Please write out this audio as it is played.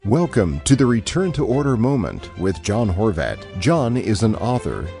Welcome to the Return to Order Moment with John Horvat. John is an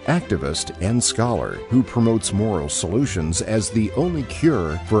author, activist, and scholar who promotes moral solutions as the only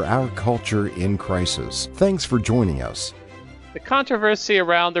cure for our culture in crisis. Thanks for joining us. The controversy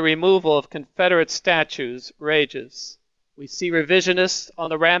around the removal of Confederate statues rages. We see revisionists on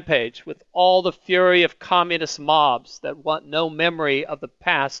the rampage with all the fury of communist mobs that want no memory of the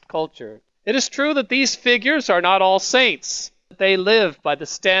past culture. It is true that these figures are not all saints. They live by the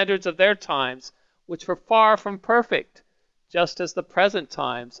standards of their times, which were far from perfect, just as the present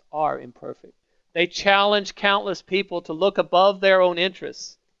times are imperfect. They challenge countless people to look above their own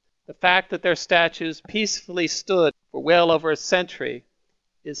interests. The fact that their statues peacefully stood for well over a century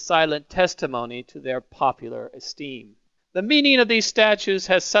is silent testimony to their popular esteem. The meaning of these statues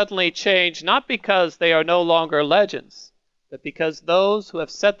has suddenly changed, not because they are no longer legends, but because those who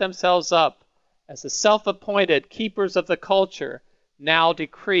have set themselves up as the self-appointed keepers of the culture now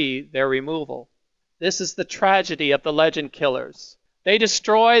decree their removal. This is the tragedy of the legend killers. They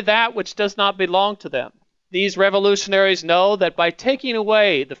destroy that which does not belong to them. These revolutionaries know that by taking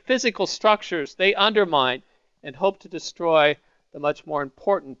away the physical structures, they undermine and hope to destroy the much more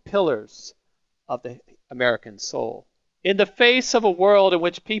important pillars of the American soul. In the face of a world in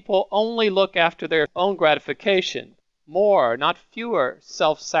which people only look after their own gratification, more, not fewer,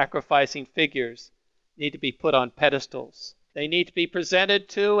 self-sacrificing figures need to be put on pedestals. They need to be presented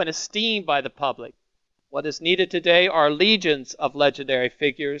to and esteemed by the public. What is needed today are legions of legendary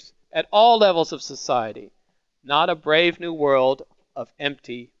figures at all levels of society, not a brave new world of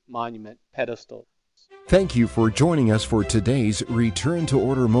empty monument pedestals. Thank you for joining us for today's Return to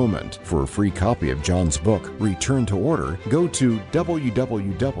Order Moment. For a free copy of John's book, Return to Order, go to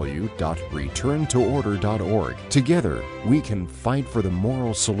www.returntoorder.org. Together, we can fight for the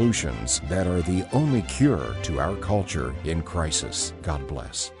moral solutions that are the only cure to our culture in crisis. God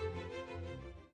bless.